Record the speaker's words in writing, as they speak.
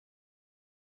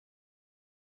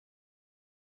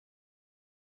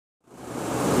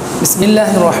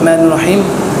বিসমিল্লাহির রহমানির রহিম।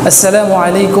 আসসালামু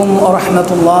আলাইকুম ওয়া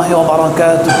রাহমাতুল্লাহি ওয়া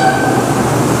বারাকাতুহু।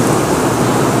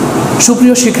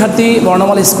 সুপ্রিয় শিক্ষার্থী,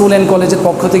 বর্ণমালা স্কুল অ্যান্ড কলেজের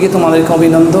পক্ষ থেকে তোমাদেরকে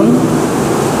অভিনন্দন।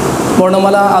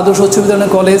 বর্ণমালা আদর্শ উচ্চ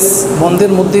বিদ্যালয় কলেজ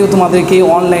বন্ধের মধ্যেও তোমাদেরকে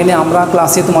অনলাইনে আমরা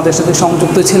ক্লাসে তোমাদের সাথে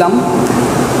সংযুক্ত ছিলাম।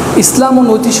 ইসলাম ও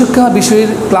নৈতিক শিক্ষা বিষয়ের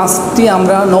ক্লাসটি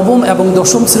আমরা নবম এবং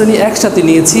দশম শ্রেণী একসাথে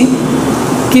নিয়েছি,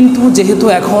 কিন্তু যেহেতু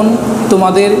এখন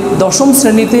তোমাদের দশম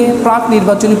শ্রেণীতে প্রাক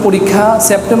নির্বাচনী পরীক্ষা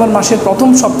সেপ্টেম্বর মাসের প্রথম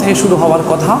সপ্তাহে শুরু হওয়ার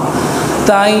কথা,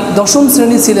 তাই দশম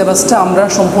শ্রেণীর সিলেবাসটা আমরা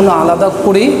সম্পূর্ণ আলাদা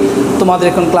করে তোমাদের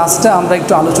এখন ক্লাসটা আমরা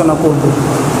একটু আলোচনা করব।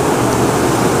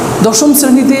 দশম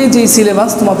শ্রেণীতে যেই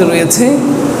সিলেবাস তোমাদের রয়েছে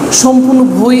সম্পূর্ণ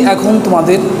বই এখন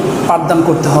তোমাদের পাঠদান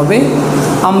করতে হবে।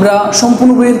 আমরা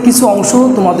সম্পূর্ণ বইয়ের কিছু অংশ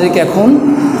তোমাদেরকে এখন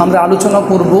আমরা আলোচনা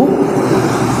করব।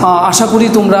 আশা করি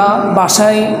তোমরা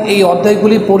বাসায় এই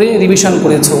অধ্যায়গুলি পড়ে রিভিশন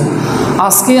করেছো।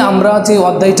 আজকে আমরা যে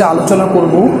অধ্যায়টা আলোচনা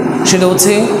করব সেটা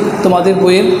হচ্ছে তোমাদের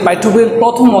বইয়ের পাঠ্য বইয়ের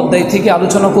প্রথম অধ্যায় থেকে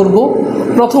আলোচনা করব।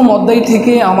 প্রথম অধ্যায়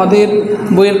থেকে আমাদের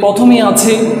বইয়ের প্রথমেই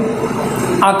আছে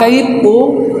আকাইদ ও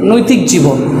নৈতিক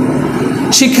জীবন।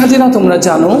 শিক্ষার্থীরা, তোমরা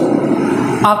জানো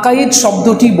আকাইদ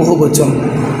শব্দটি বহুবচন,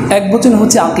 একবচন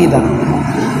হচ্ছে আকিদা।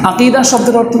 আকিদা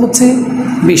শব্দের অর্থ হচ্ছে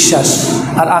বিশ্বাস,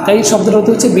 আর আকাইদ শব্দের অর্থ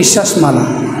হচ্ছে বিশ্বাস মানা।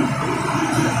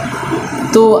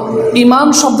 তো ইমান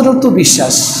শব্দের অর্থ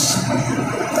বিশ্বাস,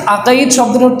 আকাইদ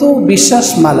শব্দের অর্থ বিশ্বাস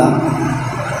মালা।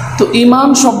 তো ইমান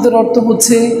শব্দের অর্থ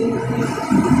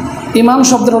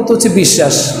হচ্ছে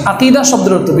বিশ্বাস, আকিদা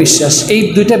শব্দের অর্থ বিশ্বাস। এই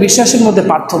দুইটা বিশ্বাসের মধ্যে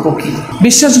পার্থক্য কী?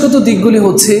 বিশ্বাসগত দিকগুলি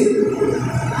হচ্ছে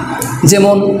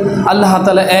যেমন আল্লাহ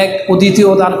তাআলা এক ও দ্বিতীয়,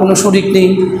 তার কোনো শরীক নেই,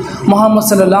 মুহাম্মদ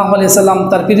সাল্লাল্লাহু আলাইহি সাল্লাম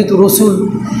তার প্রেরিত রসুল,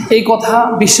 এই কথা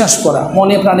বিশ্বাস করা,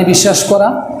 মনে প্রাণে বিশ্বাস করা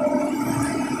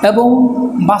এবং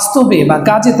বাস্তবে বা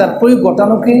কাজে তার প্রয়োগ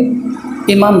ঘটানোকে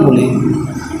ঈমান বলে।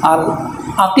 আর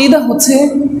আকিদা হচ্ছে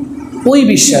ওই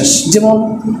বিশ্বাস, যেমন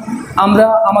আমরা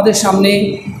আমাদের সামনে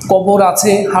কবর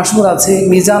আছে, হাসর আছে,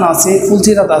 মিজান আছে,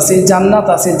 ফুলসিরাত আছে, জান্নাত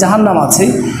আছে, জাহান্নাম আছে।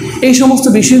 এই সমস্ত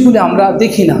বিষয়গুলি আমরা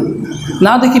দেখি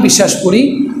না দেখে বিশ্বাস করি।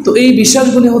 তো এই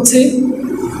বিশ্বাসগুলি হচ্ছে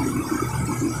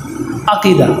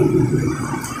আকিদা।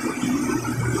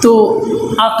 তো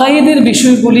আকাইদের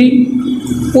বিষয়গুলি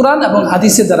কোরআন এবং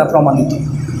হাদিসের দ্বারা প্রমাণিত।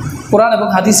 কোরআন এবং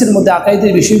হাদিসের মধ্যে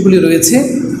আকাইদের বিষয়গুলি রয়েছে।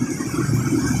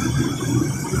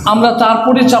 আমরা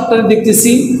তারপরে চ্যাপ্টারে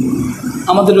দেখতেছি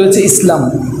আমাদের রয়েছে ইসলাম।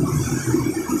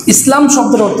 ইসলাম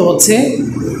শব্দের অর্থ হচ্ছে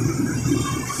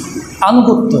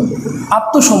আনুগত্য,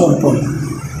 আত্মসমর্পণ,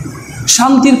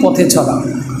 শান্তির পথে চলা।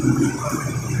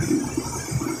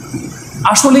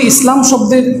 আসলে ইসলাম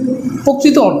শব্দের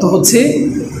প্রকৃত অর্থ হচ্ছে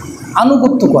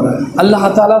আনুগত্য করা, আল্লাহ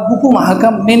তাআলার হুকুম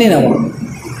আহকাম মেনে নেওয়া।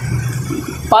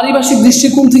 পারিভাষিক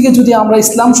দৃষ্টিকোণ থেকে যদি আমরা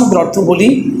ইসলাম শব্দের অর্থ বলি,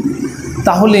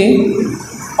 তাহলে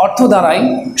অর্থ দ্বারাই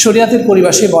শরিয়াতের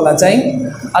পরিভাষায় বলা যায়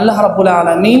আল্লাহ রাব্বুল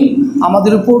আলামিন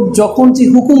আমাদের উপর যখন যে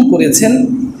হুকুম করেছেন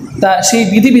তা সেই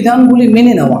বিধিবিধানগুলি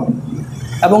মেনে নেওয়া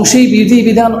এবং সেই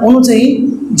বিধিবিধান অনুযায়ী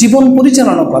জীবন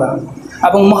পরিচালনা করা,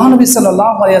 এবং মহানবী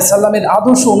সাল্লাল্লাহু আলাইহি ওয়াসাল্লামের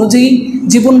আদর্শ অনুযায়ী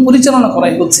জীবন পরিচালনা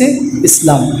করাই হচ্ছে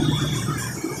ইসলাম।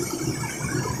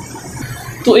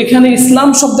 তো এখানে ইসলাম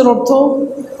শব্দের অর্থ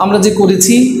আমরা যে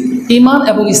করেছি, ঈমান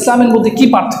এবং ইসলামের মধ্যে কি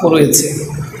পার্থক্য রয়েছে?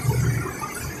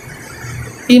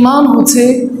 ঈমান হচ্ছে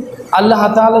আল্লাহ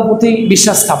তাআলার প্রতি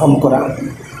বিশ্বাস স্থাপন করা।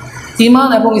 ঈমান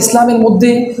এবং ইসলামের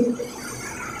মধ্যে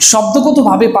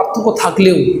শব্দগতভাবে পার্থক্য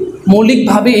থাকলেও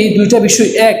মৌলিকভাবে এই দুইটা বিষয়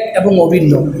এক এবং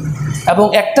অভিন্ন, এবং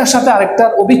একটার সাথে আরেকটার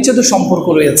অবিচ্ছেদ্য সম্পর্ক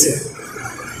রয়েছে।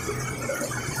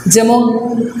 যেমন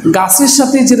গাছের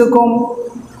সাথে যেরকম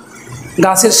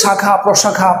গাছের শাখা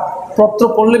প্রশাখা পত্র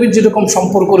পল্লবীর যেরকম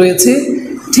সম্পর্ক রয়েছে,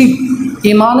 ঠিক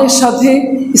ঈমানের সাথে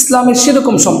ইসলামের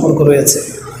সেরকম সম্পর্ক রয়েছে।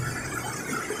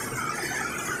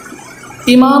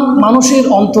 ঈমান মানুষের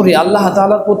অন্তরে আল্লাহ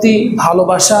তাআলার প্রতি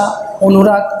ভালোবাসা,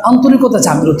 অনুরাগ, আন্তরিকতা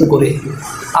জাগ্রত করে,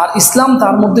 আর ইসলাম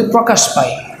তার মধ্যে প্রকাশ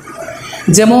পায়।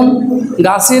 যেমন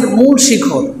গাছের মূল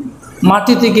শিখর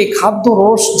মাটি থেকে খাদ্য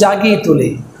রস জাগিয়ে তোলে,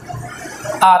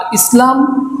 আর ইসলাম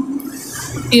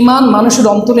ঈমান মানুষের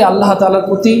অন্তরে আল্লাহ তাআলার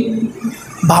প্রতি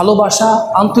ভালোবাসা,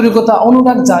 আন্তরিকতা,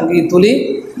 অনুরাগ জাগিয়ে তোলে,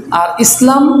 আর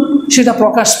ইসলাম সেটা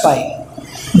প্রকাশ পায়।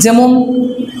 যেমন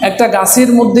একটা গাছের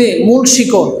মধ্যে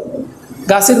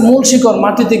গাছের মূল শিকড়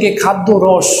মাটি থেকে খাদ্য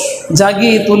রস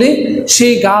জাগিয়ে তোলে,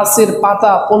 সেই গাছের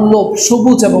পাতা পল্লব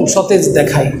সবুজ এবং সতেজ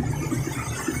দেখায়।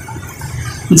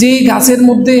 যেই গাছের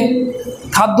মধ্যে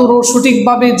খাদ্য রস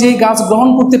সঠিকভাবে যে গাছ গ্রহণ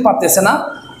করতে পারতেছে না,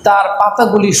 তার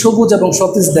পাতাগুলি সবুজ এবং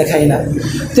সতেজ দেখায় না।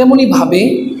 তেমনিভাবে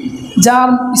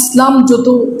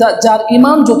যার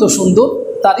ঈমান যত সুন্দর,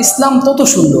 তার ইসলাম তত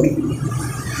সুন্দর।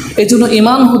 এই জন্য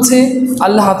ঈমান হচ্ছে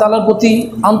আল্লাহ তাআলার প্রতি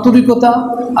আন্তরিকতা,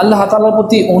 আল্লাহ তাআলার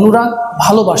প্রতি অনুরাগ,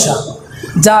 ভালোবাসা।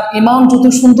 যার ঈমান যত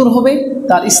সুন্দর হবে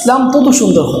তার ইসলাম তত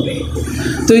সুন্দর হবে।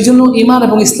 তো এই জন্য ঈমান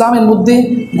এবং ইসলামের মধ্যে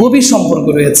গভীর সম্পর্ক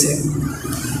রয়েছে।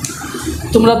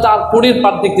 তোমরা তার পরের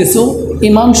পাঠ দেখতেছো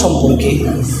ঈমান সম্পর্কে।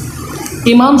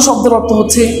 ঈমান শব্দের অর্থ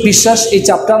হচ্ছে বিশ্বাস। এই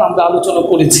চ্যাপ্টার আমরা আলোচনা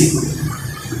করেছি।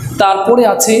 তারপরে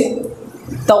আছে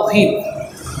তাওহীদ।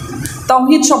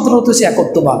 তাওহীদ শব্দের অর্থ হচ্ছে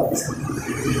একত্ববাদ।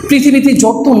 পৃথিবীতে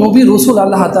যত নবী রসুল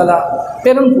আল্লাহ তাআলা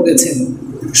প্রেরণ করেছেন,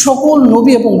 সকল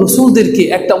নবী এবং রসুলদেরকে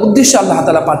একটা উদ্দেশ্যে আল্লাহ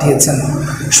তাআলা পাঠিয়েছেন।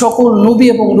 সকল নবী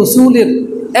এবং রসুলের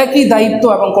একই দায়িত্ব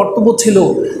এবং কর্তব্য ছিল,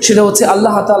 সেটা হচ্ছে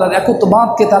আল্লাহ তাআলার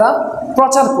একত্ববাদকে তারা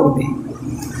প্রচার করবে।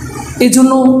 এই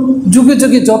জন্য যুগে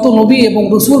যুগে যত নবী এবং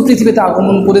রসুল পৃথিবীতে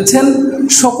আগমন করেছেন,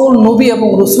 সকল নবী এবং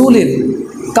রসুলের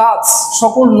কাজ,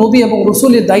 সকল নবী এবং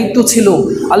রসুলের দায়িত্ব ছিল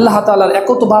আল্লাহ তাআলার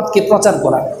একত্ববাদকে প্রচার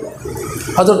করা।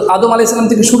 হযরত আদম আলাইহিস সালাম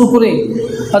থেকে শুরু করে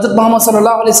হযরত মুহাম্মদ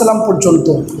সাল্লাল্লাহু আলাইহি সাল্লাম পর্যন্ত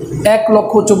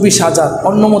 1,24,000,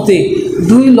 অন্যমতে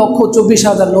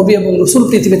 2,24,000 নবী এবং রসুল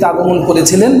পৃথিবীতে আগমন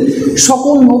করেছিলেন।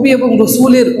 সকল নবী এবং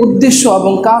রসুলের উদ্দেশ্য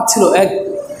এবং কাজ ছিল এক,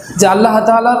 যে আল্লাহ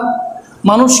তাআলার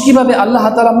মানুষ কিভাবে আল্লাহ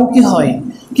তাআলা মুখী হয়,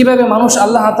 কিভাবে মানুষ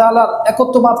আল্লাহ তাআলার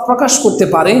একত্ববাদ প্রকাশ করতে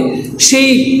পারে, সেই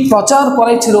প্রচার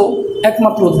করাই ছিল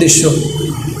একমাত্র উদ্দেশ্য।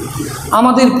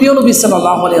 আমাদের প্রিয় নবী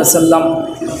সাল্লাল্লাহু আলাইহি ওয়াসাল্লাম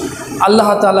আল্লাহ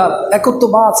তাআলার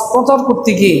একত্ববাদ প্রচার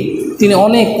করতে গিয়ে তিনি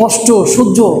অনেক কষ্ট,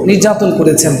 সহ্য, নির্যাতন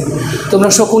করেছেন। তোমরা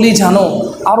সকলেই জানো,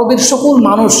 আরবের সকল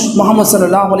মানুষ মুহাম্মদ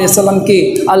সাল্লাল্লাহু আলাইহি ওয়াসাল্লামকে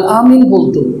আল আমিন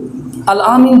বলতো, আল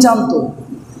আমিন জানতো।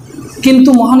 কিন্তু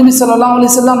মহানবী সাল্লাল্লাহু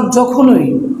আলাইহি ওয়াসাল্লাম যখনই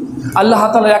আল্লাহ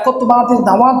তাআলার একত্ববাদের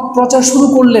দাওয়াত প্রচার শুরু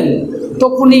করলেন,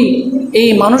 তখনই এই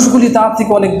মানুষগুলি তার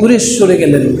থেকে অনেক দূরে সরে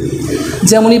গেলেন।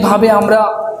 যেমনইভাবে আমরা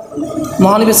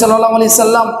মহানবী সাল্লাল্লাহু আলাইহি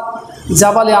ওয়াসাল্লাম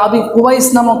জাবালে আবি কুবাইস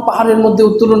নামক পাহাড়ের মধ্যে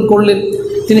উত্তোলন করলেন।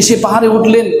 তিনি সেই পাহাড়ে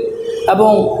উঠলেন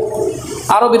এবং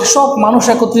আরবের সব মানুষ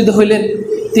একত্রিত হইলেন।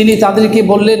 তিনি তাদেরকে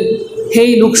বললেন,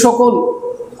 হেই লোক সকল,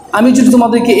 আমি যদি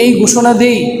তোমাদেরকে এই ঘোষণা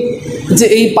দেই যে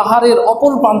এই পাহাড়ের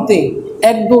অপর প্রান্তে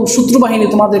একদল শত্রুবাহিনী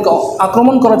তোমাদেরকে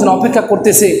আক্রমণ করার জন্য অপেক্ষা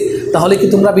করতেছে, তাহলে কি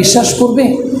তোমরা বিশ্বাস করবে?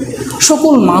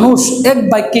 সকল মানুষ এক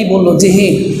বাক্যেই বলল যে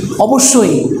হ্যাঁ,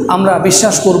 অবশ্যই আমরা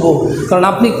বিশ্বাস করব, কারণ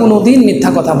আপনি কোনো দিন মিথ্যা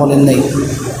কথা বলেন নাই,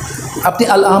 আপনি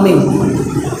আল আমিন।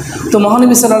 তো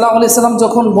মহানবী সাল্লাল্লাহু আলাইহি সাল্লাম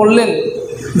যখন বললেন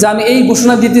যে আমি এই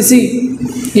ঘোষণা দিতেছি,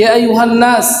 ইয়া আইয়ুহান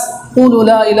নাস কুলু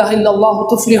লা ইলাহা ইল্লাল্লাহু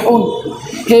তুফলিহুন,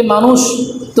 হে মানুষ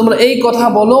তোমরা এই কথা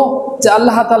বলো যে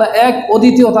আল্লাহ তাআলা এক,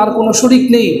 অদ্বিতীয়, তার কোনো শরীক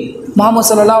নেই, মুহাম্মদ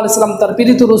সাল্লাল্লাহু আলাইহি সাল্লাম তার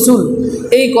প্রেরিত রসুল,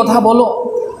 এই কথা বলো।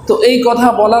 তো এই কথা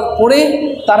বলার পরে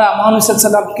তারা মুহাম্মদ সাল্লাল্লাহু আলাইহি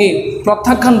সাল্লামকে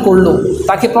প্রত্যাখ্যান করলো,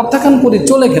 তাকে প্রত্যাখ্যান করে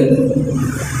চলে গেল।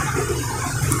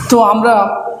 তো আমরা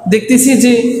দেখতেছি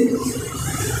যে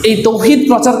এই তৌহিদ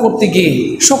প্রচার করতে গিয়ে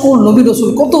সকল নবী রসুল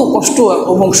কত কষ্ট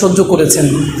এবং সহ্য করেছেন।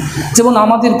 যেমন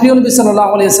আমাদের প্রিয় নবী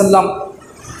সাল্লাল্লাহু আলাইহি সাল্লাম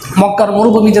মক্কার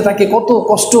মরুভূমিতে তাকে কত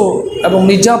কষ্ট এবং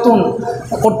নির্যাতন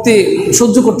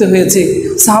সহ্য করতে হয়েছে,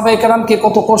 সাহাবায়ে কেরামকে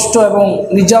কত কষ্ট এবং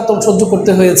নির্যাতন সহ্য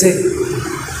করতে হয়েছে।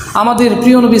 আমাদের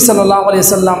প্রিয় নবী সাল্লাল্লাহু আলাইহি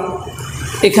সাল্লাম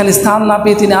এখানে স্থান না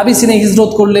পেয়ে তিনি আবিসিনিয়ায়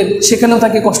হিজরত করলেন, সেখানেও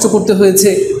তাকে কষ্ট করতে হয়েছে।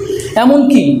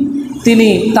 এমনকি তিনি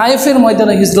তায়েফের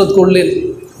ময়দানে হিজরত করলেন,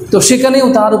 তো সেখানেও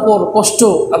তার উপর কষ্ট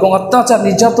এবং অত্যাচার,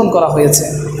 নির্যাতন করা হয়েছে।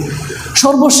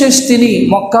 সর্বশেষ তিনি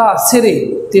মক্কা ছেড়ে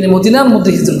তিনি মদিনার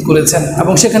মধ্যে হিজরত করেছেন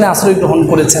এবং সেখানে আশ্রয় গ্রহণ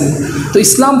করেছেন। তো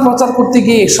ইসলাম প্রচার করতে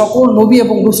গিয়ে সকল নবী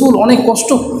এবং রসুল অনেক কষ্ট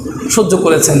সহ্য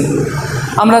করেছেন।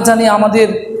 আমরা জানি আমাদের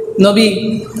নবী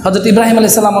হযরত ইব্রাহিম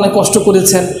আলাইহিস সালাম অনেক কষ্ট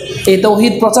করেছেন। এই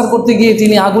তাওহীদ প্রচার করতে গিয়ে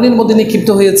তিনি আগুনের মধ্যে নিক্ষিপ্ত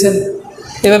হয়েছেন।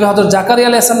 এভাবে হযরত জাকারিয়া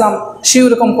আলাইহিস সালাম সেও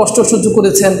এরকম কষ্ট সহ্য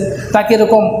করেছেন, তাকে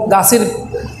এরকম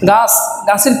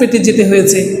গাছের পেটে যেতে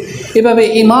হয়েছে। এভাবে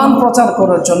ঈমান প্রচার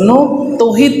করার জন্য,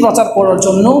 তাওহীদ প্রচার করার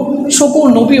জন্য সকল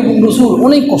নবী এবং রাসূল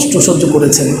অনেক কষ্ট সহ্য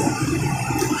করেছেন।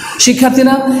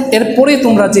 শিক্ষার্থীরা, এরপরে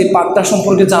তোমরা যে পাঠটা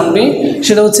সম্পর্কে জানবে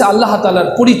সেটা হচ্ছে আল্লাহ তাআলার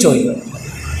পরিচয়।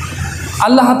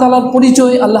 আল্লাহ তাআলার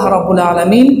পরিচয় আল্লাহ রাব্বুল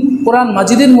আলামিন কোরআন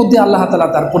মাজিদের মধ্যে আল্লাহ তাআলা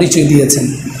তার পরিচয় দিয়েছেন।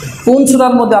 কোন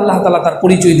সূরার মধ্যে আল্লাহ তাআলা তার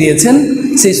পরিচয় দিয়েছেন?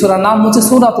 সেই সূরার নাম হচ্ছে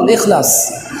সূরাতুল ইখলাস।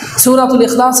 সূরাতুল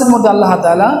ইখলাসের মধ্যে আল্লাহ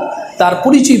তাআলা তার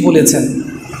পরিচয় বলেছেন।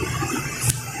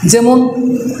 যেমন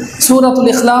সূরাতুল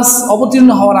ইখলাস অবতীর্ণ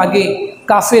হওয়ার আগে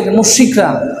কাফের মুশরিকরা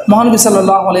মহানবী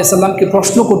সাল্লাল্লাহু আলাইহি সাল্লামকে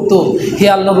প্রশ্ন করত, হে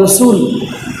আল্লাহর রাসূল,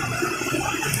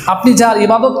 আপনি যার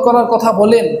ইবাদত করার কথা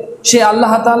বলেন সে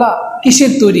আল্লাহ তাআলা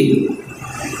কিসের তৈরি?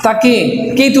 তাকে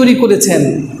কে তৈরি করেছেন?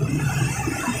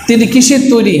 তিনি কিসের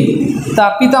তৈরি?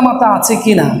 তার পিতামাতা আছে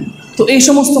কি না? তো এই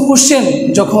সমস্ত কোশ্চেন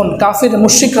যখন কাফের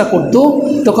মুশরিকরা করত,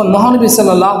 তখন মহানবী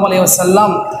সাল্লাল্লাহু আলাইহি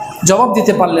ওয়াসাল্লাম জবাব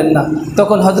দিতে পারলেন না।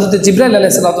 তখন হযরত জিবরাইল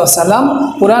আলাইহিস সালাম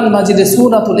কোরআন মাজিদে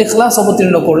সূরাতুল ইখলাস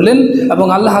অবতীর্ণ করলেন এবং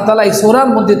আল্লাহ তাআলা এই সূরার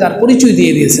মধ্যে তার পরিচয়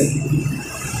দিয়ে দিয়েছেন।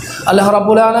 আল্লাহ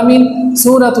রাব্বুল আলামিন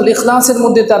সূরাতুল ইখলাসের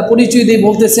মধ্যে তার পরিচয় দিয়ে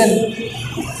বলতেছেন,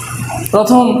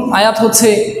 প্রথম আয়াত হচ্ছে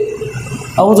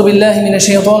আউযু বিল্লাহি মিনাশ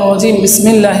শাইতানির রাজিম,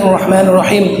 বিসমিল্লাহির রহমানির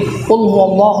রহিম, কুল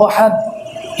হুয়াল্লাহু আহাদ।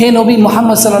 হে নবী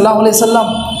মুহাম্মদ সাল্লাল্লাহু আলাইহি সাল্লাম,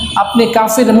 আপনি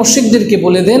কাফের মুশরিকদেরকে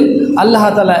বলে দেন আল্লাহ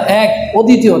তাআলা এক,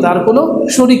 অদ্বিতীয়, তার কোনো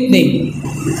শরীক নেই।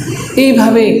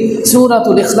 এইভাবে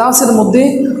সূরাতুল ইখলাসের মধ্যে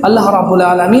আল্লাহ রাব্বুল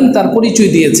আলামিন তার পরিচয়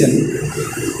দিয়েছেন।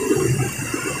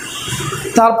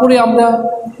 তারপরে আমরা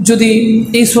যদি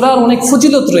এই সূরার অনেক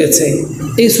ফজিলত রয়েছে,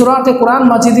 এই সূরাতে কোরআন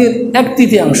মাজিদের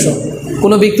 1/3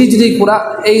 কোনো ব্যক্তি যদি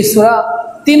এই সূরা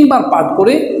 3 বার পাঠ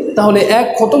করে তাহলে 1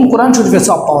 খতম কোরআন শরীফের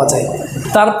সওয়াব পাওয়া যায়।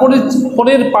 তারপরে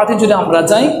পরের পাঠে যদি আমরা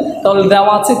যাই তাহলে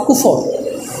দেওয়া আছে কুফর।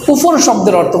 কুফর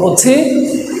শব্দের অর্থ হচ্ছে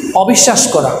অবিশ্বাস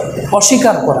করা,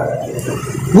 অস্বীকার করা,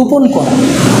 গোপন করা।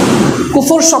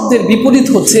 কুফর শব্দের বিপরীত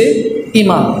হচ্ছে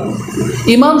ঈমান।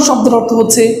 ঈমান শব্দের অর্থ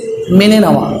হচ্ছে মেনে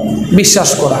নেওয়া, বিশ্বাস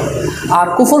করা। আর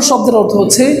কুফর শব্দের অর্থ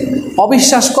হচ্ছে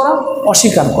অবিশ্বাস করা,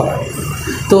 অস্বীকার করা।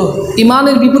 তো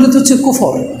ঈমানের বিপরীত হচ্ছে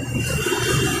কুফর।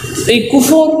 এই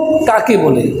কুফর কাকে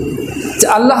বলে? যে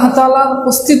আল্লাহ তাআলার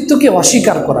অস্তিত্বকে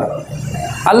অস্বীকার করা,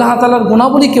 আল্লাহ তাআলার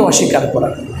গুণাবলীকে অস্বীকার করা,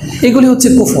 এগুলি হচ্ছে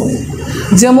কুফর।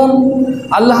 যেমন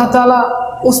আল্লাহ তাআলা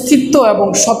অস্তিত্ব এবং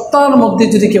সত্তার মধ্যে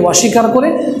যদি কেউ অস্বীকার করে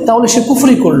তাহলে সে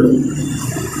কুফরি করল।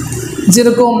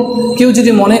 যেরকম কেউ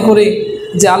যদি মনে করে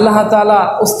যে আল্লাহ তাআলা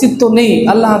অস্তিত্ব নেই,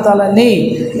 আল্লাহ তাআলা নেই,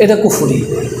 এটা কুফরি।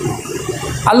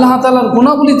 আল্লাহ তাআলার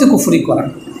গুণাবলীতে কুফরি করা।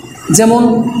 যেমন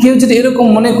কেউ যদি এরকম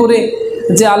মনে করে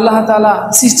যে আল্লাহ তাআলা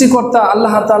সৃষ্টিকর্তা,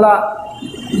 আল্লাহ তাআলা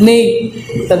নেই,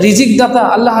 রিজিক দাতা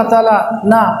আল্লাহ তাআলা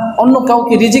না, অন্য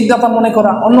কাউকে রিজিক দাতা মনে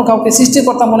করা, অন্য কাউকে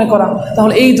সৃষ্টিকর্তা মনে করা,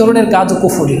 তাহলে এই ধরনের কাজও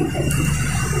কুফরি।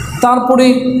 তারপরে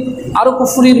আরও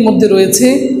কুফরির মধ্যে রয়েছে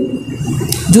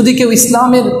যদি কেউ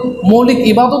ইসলামের মৌলিক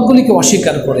ইবাদতগুলিকে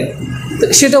অস্বীকার করে,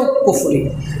 সেটাও কুফরি।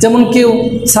 যেমন কেউ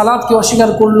সালাতকে অস্বীকার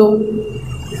করলো,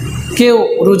 কেউ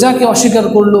রোজাকে অস্বীকার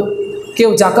করলো, কেউ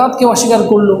জাকাতকে অস্বীকার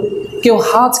করলো, কেউ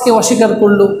হাজকে অস্বীকার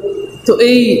করলো। তো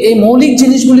এই মৌলিক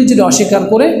জিনিসগুলি যদি অস্বীকার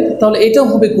করে তাহলে এটাও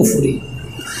হবে কুফরি।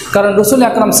 কারণ রাসূল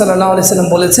আকরাম সাল্লাল্লাহু আলাইহি সাল্লাম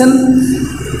বলেছেন,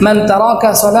 মান তারাকা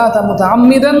সালাতা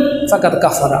মুতাআম্মিদান ফাকাদ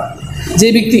কাফারা। যে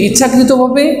ব্যক্তি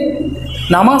ইচ্ছাকৃতভাবে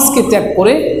নামাজকে ত্যাগ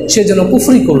করে সে যেন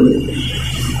কুফরি করল।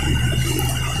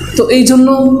 তো এই জন্য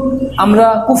আমরা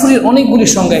কুফরির অনেকগুলি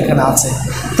সংজ্ঞা এখানে আছে।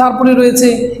 তারপরে রয়েছে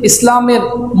ইসলামের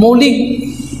মৌলিক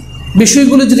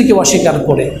বিষয়গুলি যদি কেউ অস্বীকার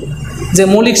করে, যে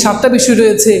মৌলিক 7টা বিষয়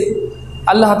রয়েছে,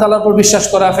 আল্লাহ তাআলার উপর বিশ্বাস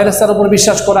করা, ফেরেশতার উপর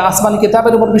বিশ্বাস করা, আসমানি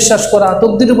কিতাবের উপর বিশ্বাস করা,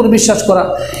 তকদিরের উপর বিশ্বাস করা,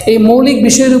 এই মৌলিক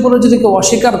বিষয়ের উপরে যদি কেউ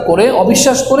অস্বীকার করে,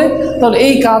 অবিশ্বাস করে, তাহলে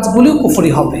এই কাজগুলিও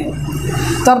কুফরি হবে।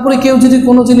 তারপরে কেউ যদি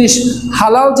কোনো জিনিস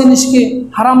হালাল জিনিসকে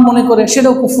হারাম মনে করে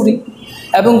সেটাও কুফরি,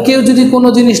 এবং কেউ যদি কোনো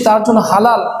জিনিস তার জন্য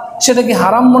হালাল সেটাকে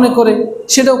হারাম মনে করে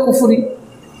সেটাও কুফরি।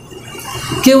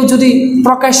 কেউ যদি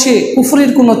প্রকাশ্যে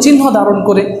কুফরির কোনো চিহ্ন ধারণ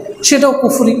করে সেটাও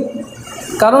কুফরি।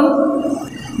 কারণ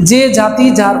যে জাতি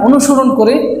যার অনুসরণ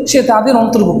করে সে তাদের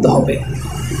অন্তর্ভুক্ত হবে।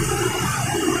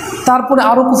 তারপরে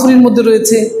আরও কুফরির মধ্যে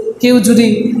রয়েছে কেউ যদি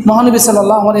মহানবী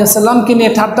সাল্লাল্লাহু আলাইহি ওয়াসাল্লামকে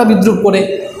নিয়ে ঠাট্টা বিদ্রুপ করে,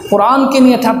 কোরআনকে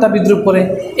নিয়ে ঠাট্টা বিদ্রুপ করে,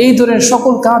 এই ধরনের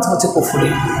সকল কাজ হচ্ছে কুফরি।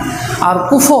 আর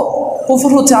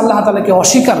কুফর হচ্ছে আল্লাহ তাআলাকে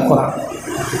অস্বীকার করা।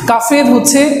 কাফের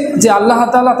হচ্ছে যে আল্লাহ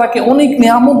তাআলা তাকে অনেক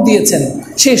নিয়ামত দিয়েছেন,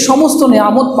 সেই সমস্ত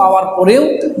নিয়ামত পাওয়ার পরেও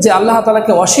যে আল্লাহ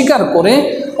তাআলাকে অস্বীকার করে,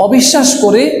 অবিশ্বাস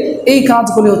করে, এই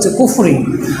কাজগুলি হচ্ছে কুফরি।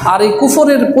 আর এই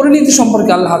কুফরের পরিণতি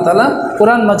সম্পর্কে আল্লাহ তাআলা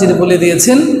কোরআন মাজিদে বলে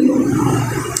দিয়েছেন,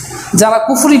 যারা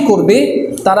কুফরি করবে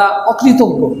তারা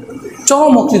অকৃতজ্ঞ,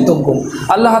 চরম অকৃতজ্ঞ।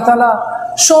 আল্লাহ তাআলা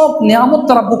সব নিয়ামত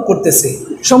তারা ভোগ করতেছে,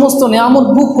 সমস্ত নিয়ামত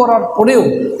ভোগ করার পরেও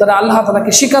তারা আল্লাহ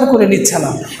তাআলাকে স্বীকার করে নিচ্ছে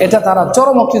না, এটা তারা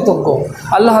চরম অকৃতজ্ঞ।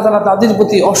 আল্লাহ তাআলা তাদের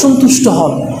প্রতি অসন্তুষ্ট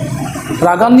হন,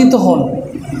 রাগান্বিত হন,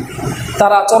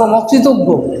 তারা চরম অকৃতজ্ঞ।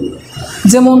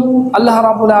 যেমন আল্লাহ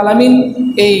রাব্বুল আলামিন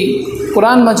এই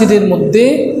কোরআন মাজিদের মধ্যে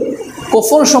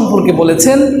কুফর সম্পর্কে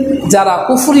বলেছেন, যারা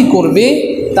কুফরি করবে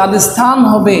তাদের স্থান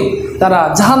হবে, তারা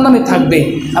জাহান্নামে থাকবে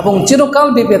এবং চিরকাল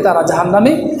ব্যাপী তারা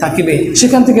জাহান্নামে থাকিবে,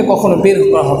 সেখান থেকে কখনো বের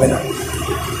করা হবে না।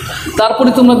 তারপরে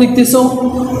তোমরা দেখতেছো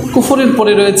কুফরের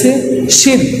পরে রয়েছে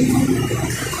শিরক।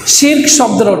 শিরক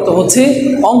শব্দের অর্থ হচ্ছে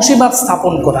অংশীবাদ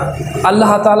স্থাপন করা,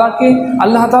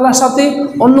 আল্লাহ তাআলার সাথে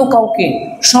অন্য কাউকে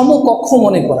সমকক্ষ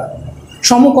মনে করা,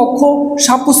 সমকক্ষ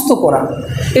সাব্যস্ত করা।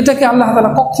 এটাকে আল্লাহ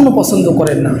তাআলা কখনো পছন্দ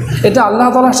করেন না, এটা আল্লাহ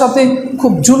তাআলার সাথে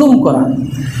খুব জুলুম করা।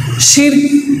 শিরক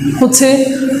হচ্ছে,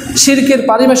 শিরকের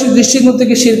পারিভাষিক দৃষ্টিকোণ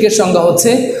থেকে শিরকের সংজ্ঞা হচ্ছে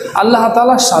আল্লাহ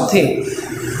তাআলার সাথে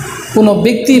কোনো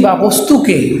ব্যক্তি বা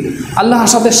বস্তুকে আল্লাহর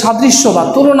সাথে সাদৃশ্য বা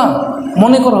তুলনা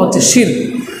মনে করা হচ্ছে শিরক।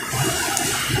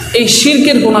 এই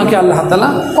শিরকের গুনাহকে আল্লাহ তাআলা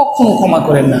কখনো ক্ষমা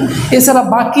করেন না। এছাড়া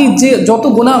বাকি যে যত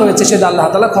গুনাহ রয়েছে সেটা আল্লাহ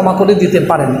তাআলা ক্ষমা করে দিতে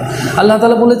পারেন। আল্লাহ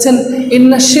তাআলা বলেছেন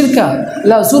ইন্না শিরকা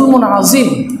লা যুলমুন আযীম,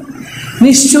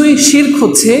 নিশ্চয়ই শিরক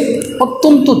হচ্ছে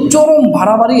অত্যন্ত চরম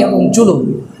বাড়াবাড়ি এবং জুলুম।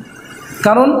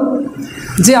 কারণ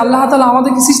যে আল্লাহ তাআলা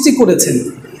আমাদেরকে সৃষ্টি করেছেন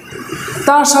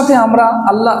তার সাথে আমরা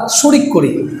আল্লাহ শরিক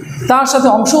করি, তার সাথে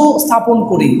অংশ স্থাপন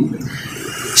করি,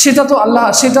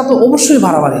 সেটা তো অবশ্যই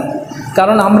বাড়াবাড়ি।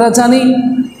 কারণ আমরা জানি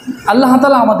আল্লাহ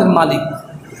তাআলা আমাদের মালিক,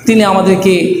 তিনি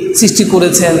আমাদেরকে সৃষ্টি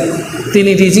করেছেন,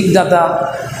 তিনি রিজিক দাতা,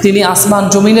 তিনি আসমান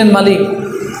জমিনের মালিক,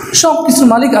 সব কিছুর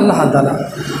মালিক আল্লাহ তাআলা।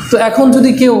 তো এখন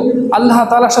যদি কেউ আল্লাহ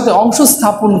তাআলার সাথে অংশ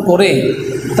স্থাপন করে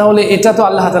তাহলে এটা তো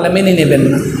আল্লাহ তাআলা মেনে নেবেন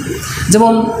না।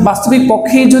 যেমন বাস্তবিক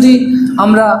পক্ষেই যদি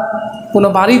আমরা কোনো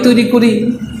বাড়ি তৈরি করি,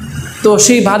 তো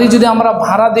সেই বাড়ি যদি আমরা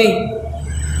ভাড়া দেই,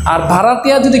 আর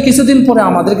ভাড়াটিয়া যদি কিছুদিন পরে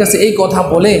আমাদের কাছে এই কথা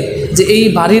বলে যে এই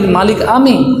বাড়ির মালিক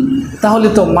আমি, তাহলে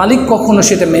তো মালিক কখনো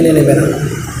সেটা মেনে নেবে না।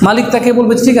 মালিক তাকে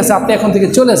বলবে ঠিক আছে আপনি এখন থেকে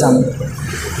চলে যান।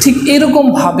 ঠিক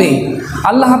এরকমভাবে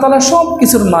আল্লাহ তাআলা সব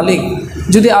কিছুর মালিক,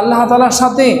 যদি আল্লাহ তাআলার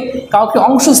সাথে কাউকে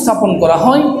অংশ স্থাপন করা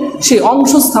হয়, সেই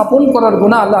অংশ স্থাপন করার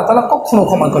গুনাহ আল্লাহ তাআলা কখনো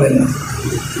ক্ষমা করেন না।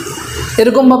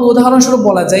 এরকমভাবে উদাহরণস্বরূপ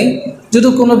বলা যায়, যদি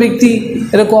কোনো ব্যক্তি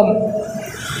এরকম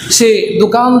সে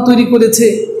দোকান তৈরি করেছে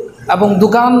এবং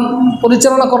দোকান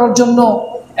পরিচালনা করার জন্য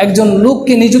একজন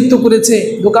লোককে নিযুক্ত করেছে,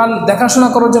 দোকান দেখাশোনা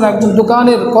করার জন্য একজন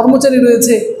দোকানের কর্মচারী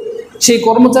রয়েছে, সেই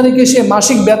কর্মচারীকে সে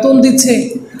মাসিক বেতন দিচ্ছে,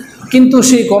 কিন্তু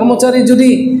সেই কর্মচারী যদি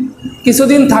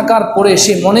কিছুদিন থাকার পরে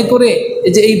সে মনে করে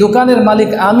যে এই দোকানের মালিক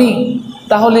আমি,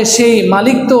 তাহলে সেই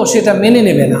মালিক তো সেটা মেনে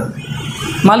নেবে না,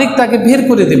 মালিক তাকে বের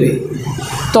করে দেবে।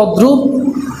 তদ্রূপ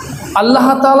আল্লাহ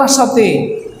তাআলার সাথে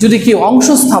যদি কেউ অংশ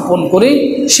স্থাপন করে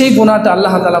সেই গুনাহটা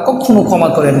আল্লাহ তাআলা কখনো ক্ষমা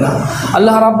করেন না।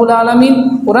 আল্লাহ রাব্বুল আলামিন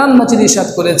কোরআন মাজিদে ইরশাদ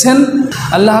করেছেন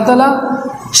আল্লাহ তাআলা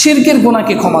শিরকের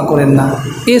গুনাহকে ক্ষমা করেন না,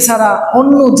 এছাড়া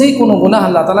অন্য যে কোনো গুনাহ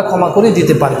আল্লাহ তাআলা ক্ষমা করে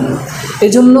দিতে পারেন।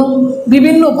 এজন্য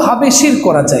বিভিন্নভাবে শিরক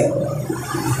করা যায়।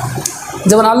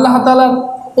 যেমন আল্লাহ তাআলার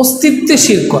অস্তিত্বে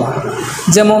শিরক করা,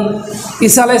 যেমন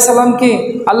ঈসা আলাইহিস সালামকে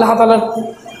আল্লাহ তাআলার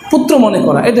পুত্র মনে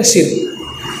করা, এটা শিরক।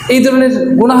 এই ধরনের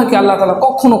গুনাহকে আল্লাহ তাআলা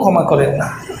কখনো ক্ষমা করেন না।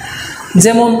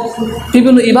 যেমন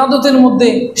বিভিন্ন ইবাদতের মধ্যে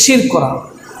শিরক করা,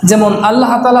 যেমন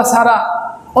আল্লাহ তাআলা ছাড়া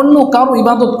অন্য কারো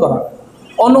ইবাদত করা,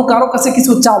 অন্য কারো কাছে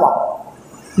কিছু চাওয়া।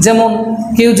 যেমন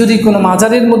কেউ যদি কোনো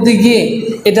মাজারের মধ্যে গিয়ে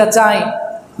এটা চায়,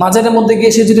 মাজারের মধ্যে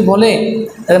গিয়ে সে যদি বলে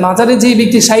মাজারে যেই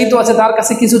ব্যক্তি শায়িত আছে তার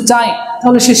কাছে কিছু চায়,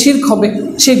 তাহলে সে শিরক হবে,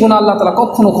 সেই গুনাহ আল্লাহ তাআলা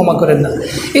কখনো ক্ষমা করেন না।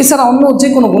 এছাড়া অন্য যে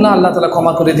কোনো গুনাহ আল্লাহ তাআলা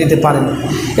ক্ষমা করে দিতে পারেন।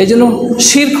 এই জন্য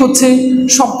শিরক হচ্ছে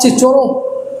সবচেয়ে চরম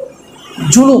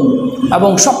জুলুম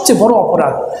এবং সবচেয়ে বড়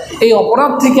অপরাধ। এই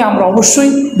অপরাধ থেকে আমরা অবশ্যই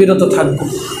বিরত থাকব।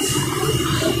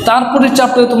 তারপরে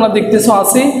চ্যাপ্টারে তোমরা দেখতেছো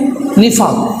আছে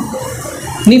নিফাক।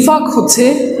 নিফাক হচ্ছে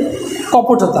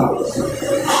কপটতা,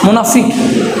 মুনাফিক,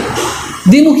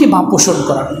 দ্বিমুখী ভাব পোষণ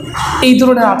করা, এই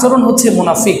ধরনের আচরণ হচ্ছে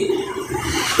মুনাফিক।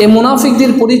 এই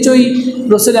মুনাফিকদের পরিচয়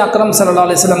রাসূল আকরাম সাল্লাল্লাহু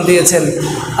আলাইহি সাল্লাম দিয়েছেন,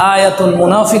 আয়াতুন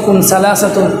মুনাফিকুন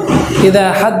সালাসাতুন ইযা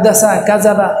হাদ্দাসা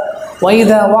কাযাবা ওয়া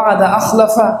ইযা ওয়া'আদা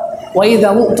আখলাফা ওয়া ইযা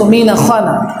উতমিনা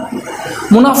খানা।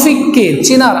 মুনাফিককে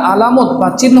চেনার আলামত বা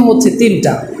চিহ্ন হচ্ছে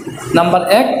তিনটা। নাম্বার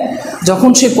 1, যখন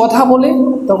সে কথা বলে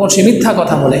তখন সে মিথ্যা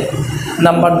কথা বলে।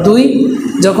 নাম্বার 2,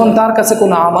 যখন তার কাছে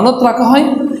কোনো আমানত রাখা হয়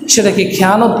সেটাকে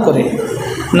খেয়ানত করে।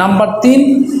 নাম্বার 3,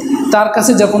 তার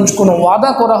কাছে যখন কোনো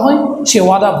ওয়াদা করা হয় সে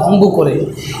ওয়াদা ভঙ্গ করে।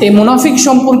 এই মুনাফিক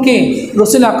সম্পর্কে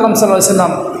রাসূল আকরাম সাল্লাল্লাহু আলাইহি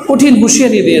সাল্লাম কঠিন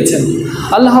হুঁশিয়ারি দিয়েছেন।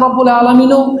 আল্লাহ রাব্বুল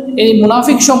আলামিনও এই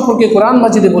মুনাফিক সম্পর্কে কোরআন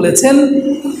মাজিদে বলেছেন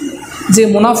যে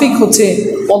মুনাফিক হচ্ছে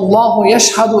আল্লাহু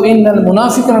ইয়াশহাদু ইন্নাল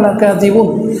মুনাফিকিনা লাকাযিবুন।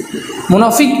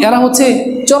 মুনাফিক এরা হচ্ছে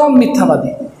চরম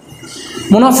মিথ্যাবাদী।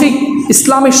 মুনাফিক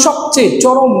ইসলামের সবচেয়ে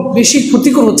চরম বেশি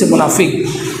ক্ষতিকর হচ্ছে মুনাফিক।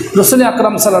 রাসূল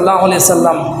আকরাম সাল্লাল্লাহু আলাইহি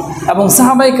সাল্লাম এবং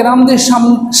সাহাবায়ে কেরামদের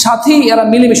সাথেই এরা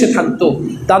মিলেমিশে থাকতো।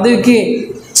 তাদেরকে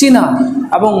চেনা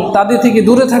এবং তাদের থেকে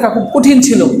দূরে থাকা খুব কঠিন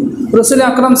ছিল। রাসূল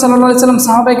আকরাম সাল্লাল্লাহু আলাইহি সাল্লাম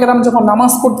সাহাবায়ে কেরাম যখন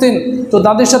নামাজ পড়তেন তো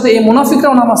তাদের সাথে এই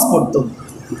মুনাফিকরাও নামাজ পড়তো।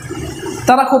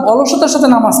 তারা খুব অলসতার সাথে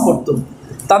নামাজ পড়তো।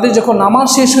 তাদের যখন নামাজ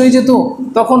শেষ হয়ে যেত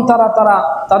তখন তারা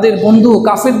তাদের বন্ধু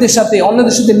কাফেরদের সাথে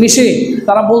অন্যদের সাথে মিশে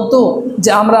তারা বলতো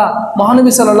যে আমরা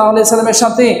মহানবী সাল্লাল্লাহু আলাইহি সাল্লামের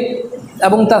সাথে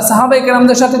এবং তার সাহাবায়ে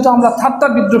কেরামদের সাথে তো আমরা ঠাট্টা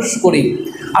বিদ্রুপ করি,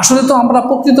 আসলে তো আমরা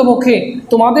প্রকৃতপক্ষে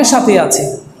তোমাদের সাথে আছি।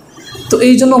 তো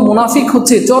এই জন্য মুনাফিক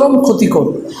হচ্ছে চরম ক্ষতিকর।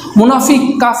 মুনাফিক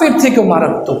কাফের থেকেও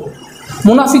মারাত্মক।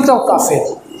 মুনাফিকরাও কাফের,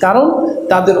 কারণ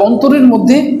তাদের অন্তরের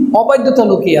মধ্যে অবৈধতা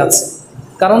লুকিয়ে আছে।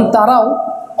 কারণ তারাও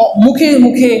মুখে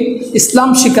মুখে ইসলাম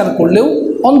স্বীকার করলেও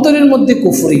অন্তরের মধ্যে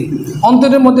কুফরি,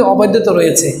 অন্তরের মধ্যে অবৈধতা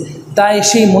রয়েছে, তাই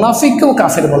সেই মুনাফিককেও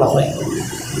কাফের বলা হয়।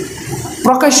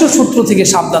 প্রকাশ্য সূত্র থেকে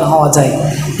সাবধান হওয়া যায়,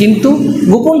 কিন্তু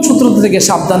গোপন সূত্র থেকে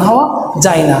সাবধান হওয়া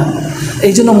যায় না।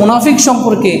 এই জন্য মুনাফিক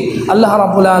সম্পর্কে আল্লাহ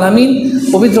রাব্বুল আলামিন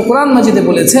পবিত্র কোরআন মাজিদে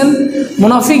বলেছেন,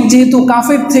 মুনাফিক যেহেতু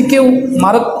কাফের থেকেও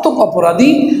মারাত্মক অপরাধী,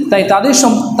 তাই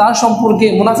তার সম্পর্কে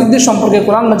মুনাফিকদের সম্পর্কে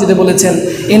কোরআন মাজিদে বলেছেন,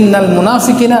 ইন্নাল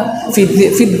মুনাফিকিনা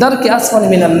ফিদ্দারকি আসফালি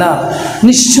মিনান নার,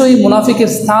 নিশ্চয়ই মুনাফিকের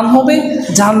স্থান হবে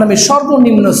জাহান্নামের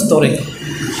সর্বনিম্ন স্তরে।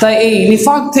 তাই এই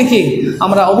নিফাক থেকে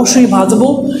আমরা অবশ্যই বাঁচব।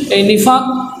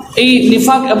 এই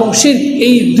নিফাক এবং শিরক,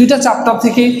 এই দুইটা চ্যাপ্টার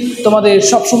থেকে তোমাদের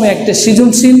সবসময় একটা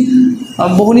সৃজনশীল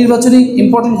বহু নির্বাচনী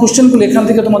ইম্পর্টেন্ট কোশ্চেনগুলো এখান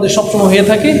থেকে তোমাদের সবসময় হয়ে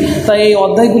থাকে। তাই এই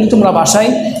অধ্যায়গুলি তোমরা বাসায়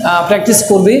প্র্যাকটিস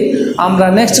করবে। আমরা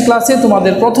নেক্সট ক্লাসে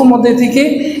তোমাদের প্রথম অধ্যায় থেকে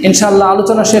ইনশাআল্লাহ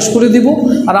আলোচনা শেষ করে দিব।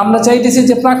 আর আমরা চাইতেছি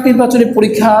যে প্রাক নির্বাচনী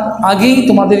পরীক্ষার আগেই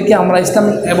তোমাদেরকে আমরা ইসলাম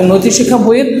এবং নৈতিক শিক্ষা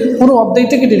বইয়ের পুরো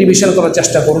অধ্যায়টাকে রিভিশন করার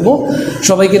চেষ্টা করব।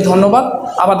 সবাইকে ধন্যবাদ,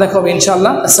 আবার দেখা হবে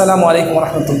ইনশাআল্লাহ। আসসালামু আলাইকুম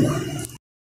রহমতুল্লাহ।